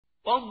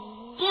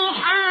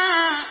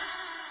والضحى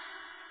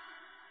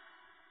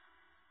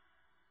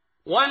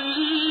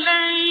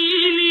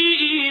والليل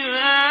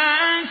إذا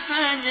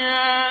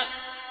سجى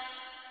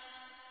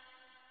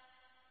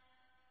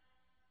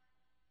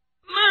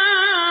ما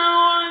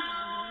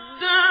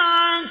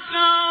ودعك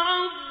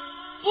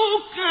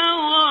ربك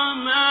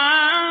وما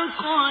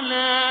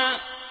قلى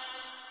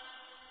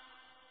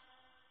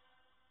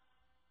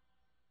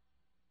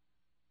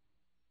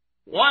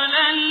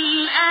وللآخرة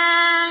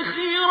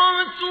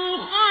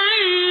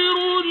خير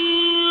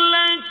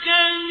لك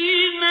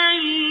من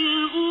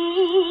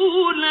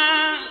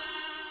الأولى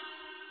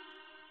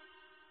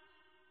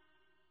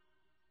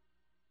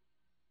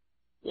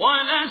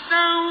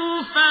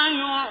ولسوف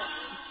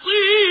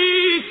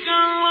يعطيك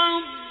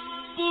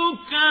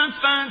ربك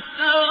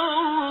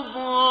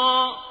فترضى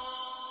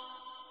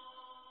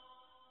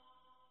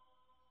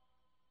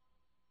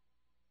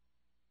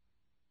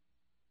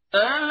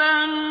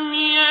ألم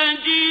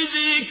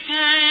يجدك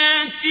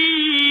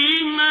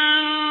يتيما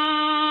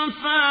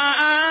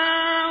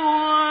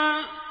فآوى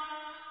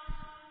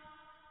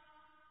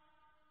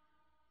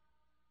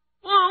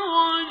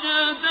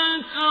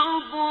ووجدك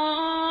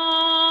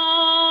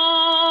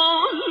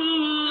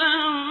ضالا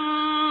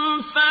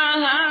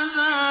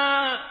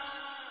فهدى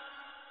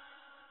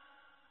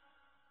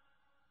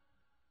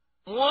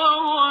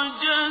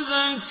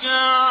ووجدك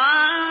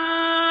عائلا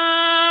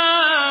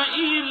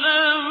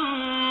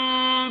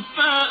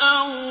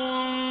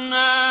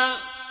فأغنى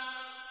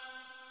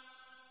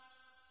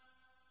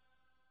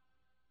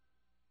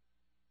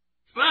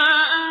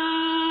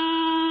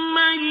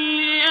فأما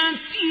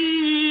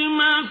اليتيم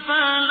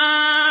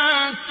فلا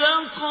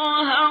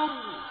تقهر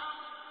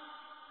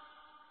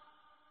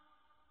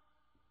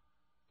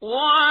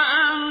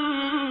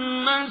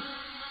وأما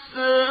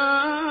السائل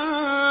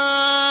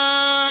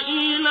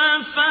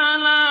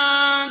فلا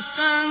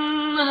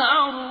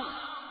تنهر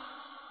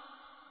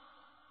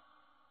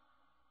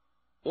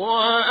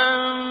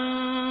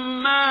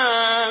وأما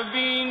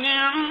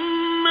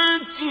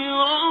بنعمة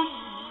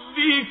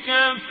ربك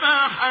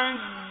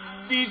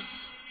فحدث.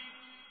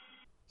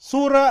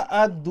 Sura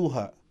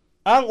Ad-Duha,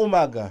 ang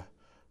umaga.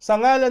 Sa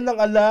ngalan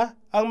ng Allah,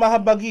 ang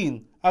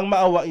mahabagin, ang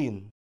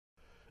maawain.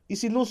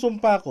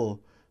 Isinusumpa ko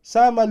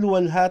sa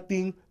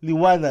maluwalhating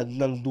liwanag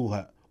ng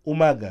duha,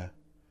 umaga.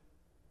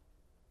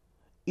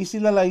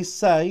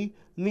 Isinalaysay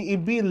ni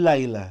Ibn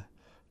Layla.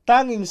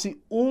 Tanging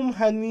si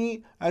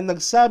Hani ang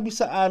nagsabi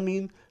sa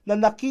amin na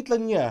nakita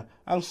niya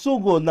ang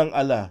sugo ng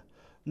Allah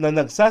na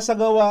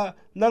nagsasagawa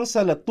ng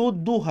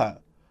salatud duha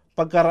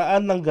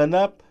pagkaraan ng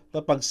ganap na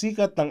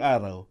pagsikat ng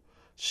araw.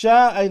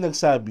 Siya ay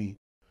nagsabi,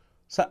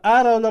 sa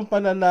araw ng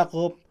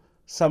pananakop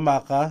sa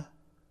Makkah,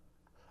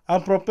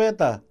 ang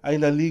propeta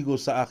ay naligo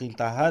sa aking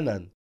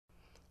tahanan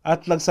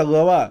at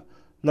nagsagawa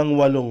ng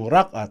 8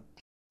 rak'at.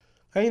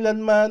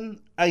 Kailanman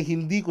ay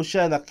hindi ko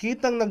siya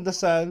nakitang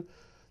nagdasal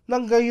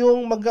ng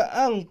gayong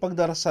magaang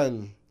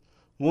pagdarasal.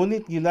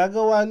 Ngunit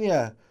ginagawa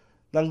niya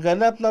ng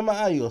ganap na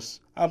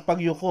maayos ang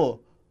pagyuko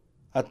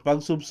at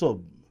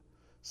pagsubsob.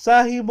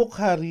 Sahih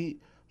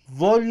Bukhari,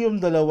 Volume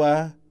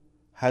 2,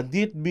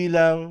 Hadith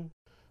bilang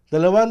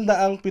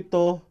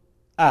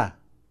 207a.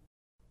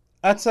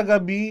 At sa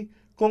gabi,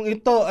 kung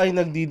ito ay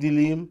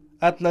nagdidilim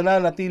at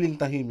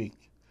nananatiling tahimik,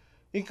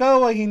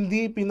 ikaw ay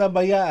hindi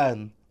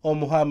pinabayaan, o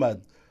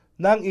Muhammad,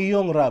 ng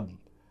iyong Rab,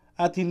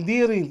 at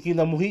hindi rin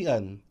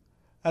kinamuhian.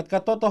 At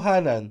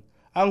katotohanan,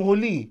 ang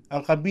huli,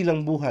 ang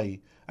kabilang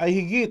buhay, ay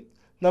higit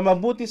na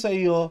mabuti sa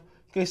iyo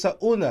kaysa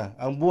una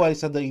ang buhay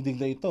sa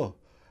daigdig na ito.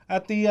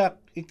 At tiyak,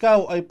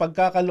 ikaw ay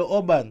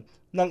pagkakalooban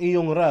ng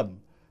iyong Rab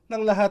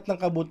ng lahat ng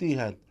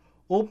kabutihan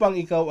upang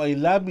ikaw ay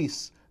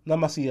labis na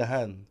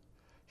masiyahan.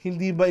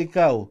 Hindi ba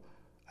ikaw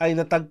ay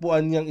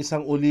natagpuan niyang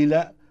isang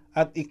ulila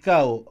at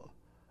ikaw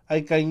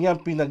ay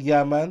kanyang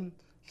pinagyaman,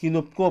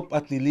 kinupkop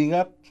at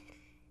nilingap?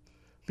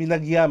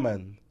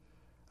 Pinagyaman.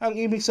 Ang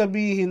ibig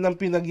sabihin ng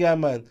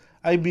pinagyaman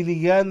ay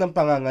binigyan ng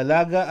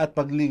pangangalaga at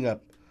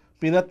paglingap,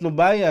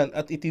 pinatnubayan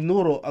at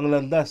itinuro ang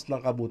landas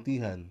ng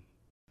kabutihan.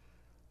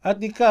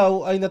 At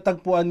ikaw ay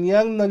natagpuan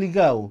niyang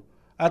naligaw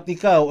at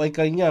ikaw ay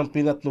kanyang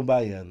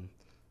pinatnubayan.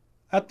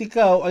 At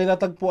ikaw ay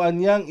natagpuan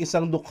niyang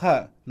isang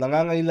dukha,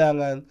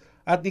 nangangailangan,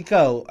 at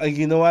ikaw ay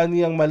ginawa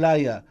niyang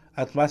malaya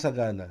at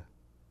masagana.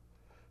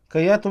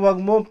 Kaya't huwag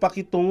mong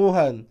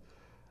pakitunguhan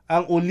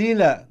ang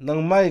ulila ng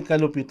may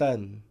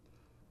kalupitan,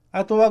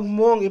 at huwag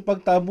mong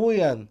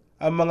ipagtabuyan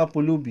ang mga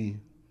pulubi,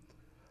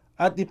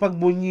 at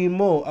ipagbunyi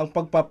mo ang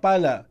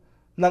pagpapala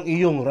ng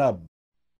iyong Rab.